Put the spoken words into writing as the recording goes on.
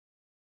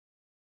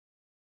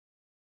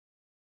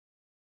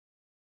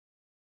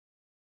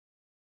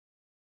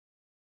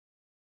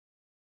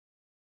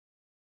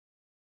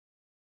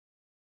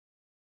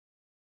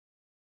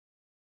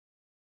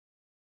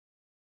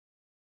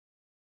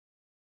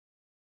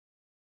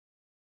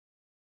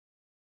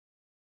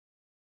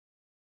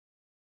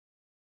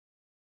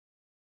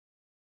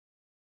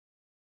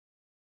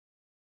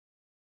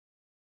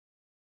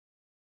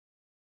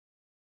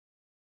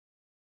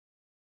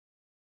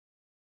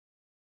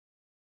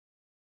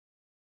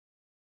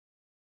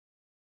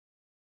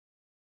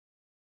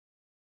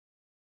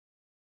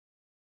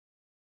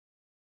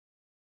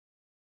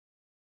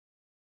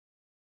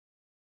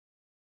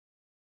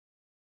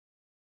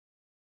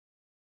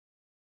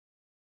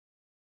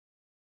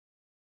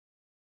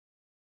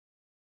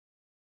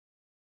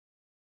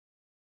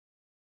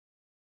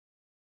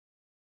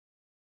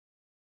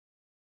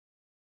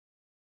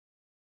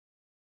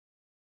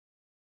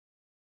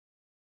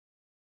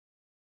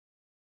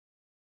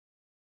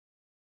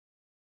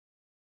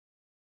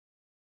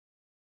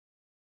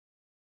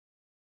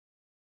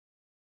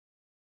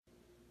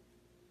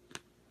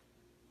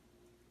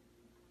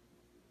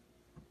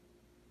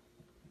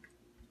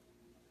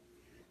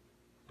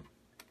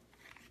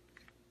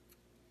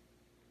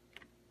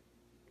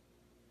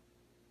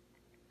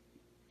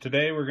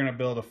Today we're going to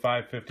build a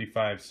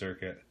 555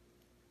 circuit.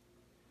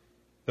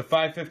 The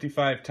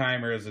 555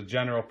 timer is a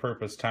general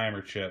purpose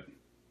timer chip.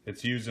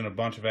 It's used in a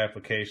bunch of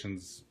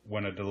applications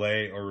when a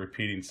delay or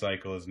repeating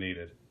cycle is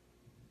needed.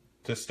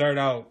 To start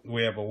out,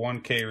 we have a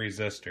 1K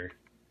resistor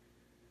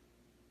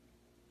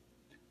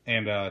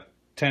and a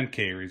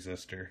 10K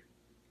resistor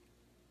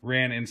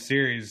ran in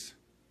series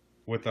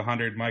with a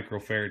 100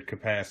 microfarad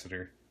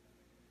capacitor.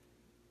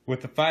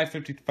 With the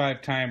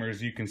 555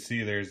 timers, you can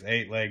see there's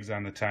 8 legs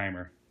on the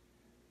timer.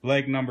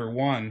 Leg number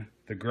 1,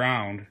 the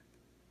ground,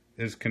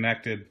 is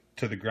connected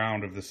to the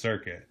ground of the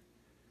circuit.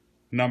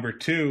 Number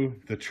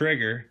 2, the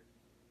trigger,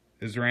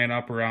 is ran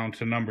up around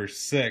to number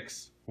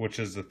 6, which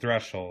is the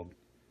threshold,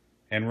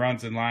 and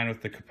runs in line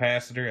with the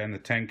capacitor and the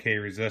 10K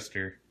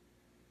resistor.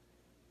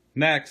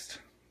 Next,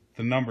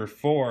 the number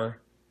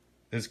 4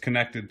 is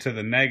connected to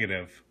the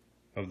negative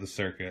of the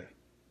circuit.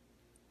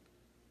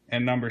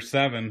 And number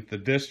 7, the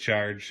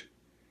discharge,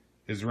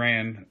 is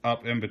ran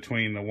up in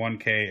between the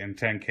 1K and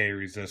 10K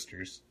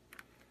resistors.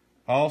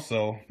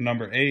 Also,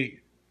 number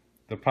 8,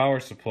 the power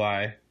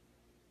supply,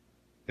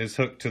 is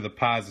hooked to the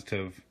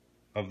positive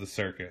of the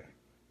circuit.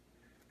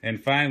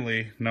 And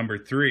finally, number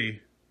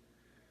 3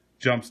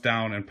 jumps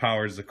down and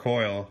powers the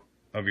coil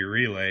of your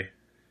relay,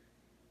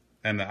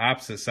 and the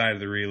opposite side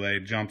of the relay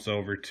jumps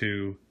over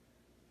to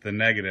the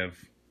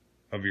negative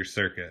of your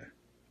circuit.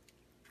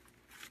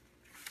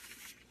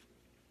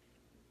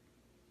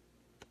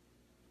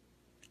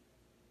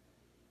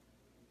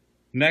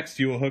 Next,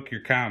 you will hook your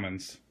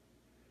commons.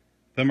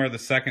 Them are the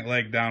second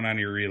leg down on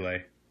your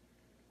relay.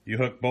 You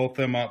hook both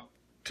them up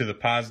to the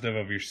positive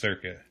of your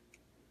circuit.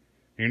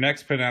 Your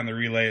next pin on the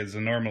relay is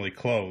normally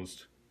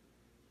closed,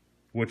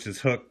 which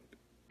is hooked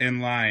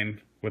in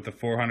line with the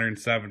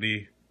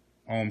 470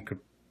 ohm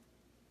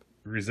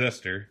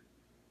resistor,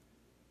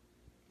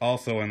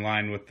 also in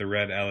line with the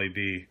red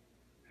LED,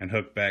 and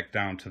hooked back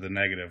down to the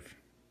negative.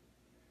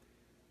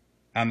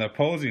 On the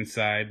opposing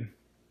side,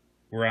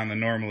 we're on the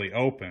normally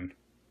open.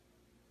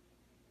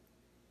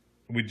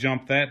 We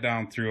jump that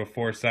down through a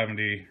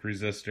 470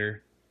 resistor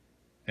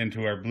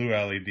into our blue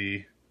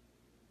LED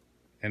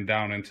and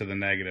down into the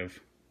negative.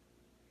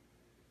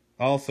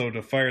 Also,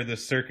 to fire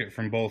this circuit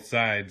from both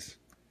sides,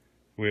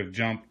 we have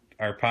jumped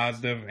our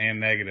positive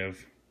and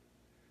negative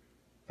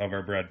of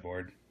our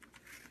breadboard.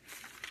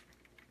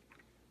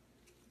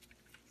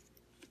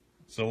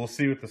 So we'll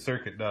see what the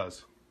circuit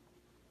does.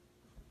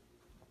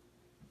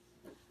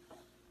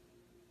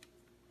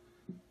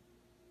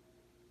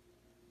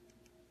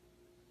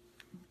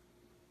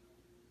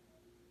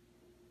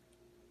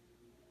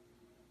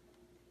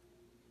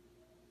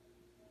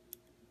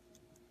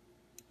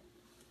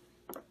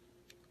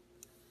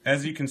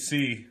 As you can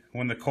see,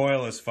 when the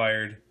coil is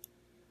fired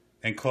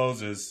and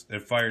closes,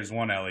 it fires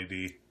one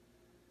LED.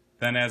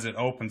 Then as it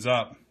opens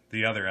up,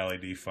 the other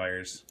LED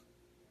fires.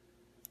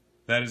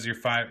 That is your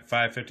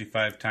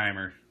 555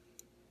 timer.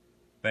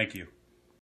 Thank you.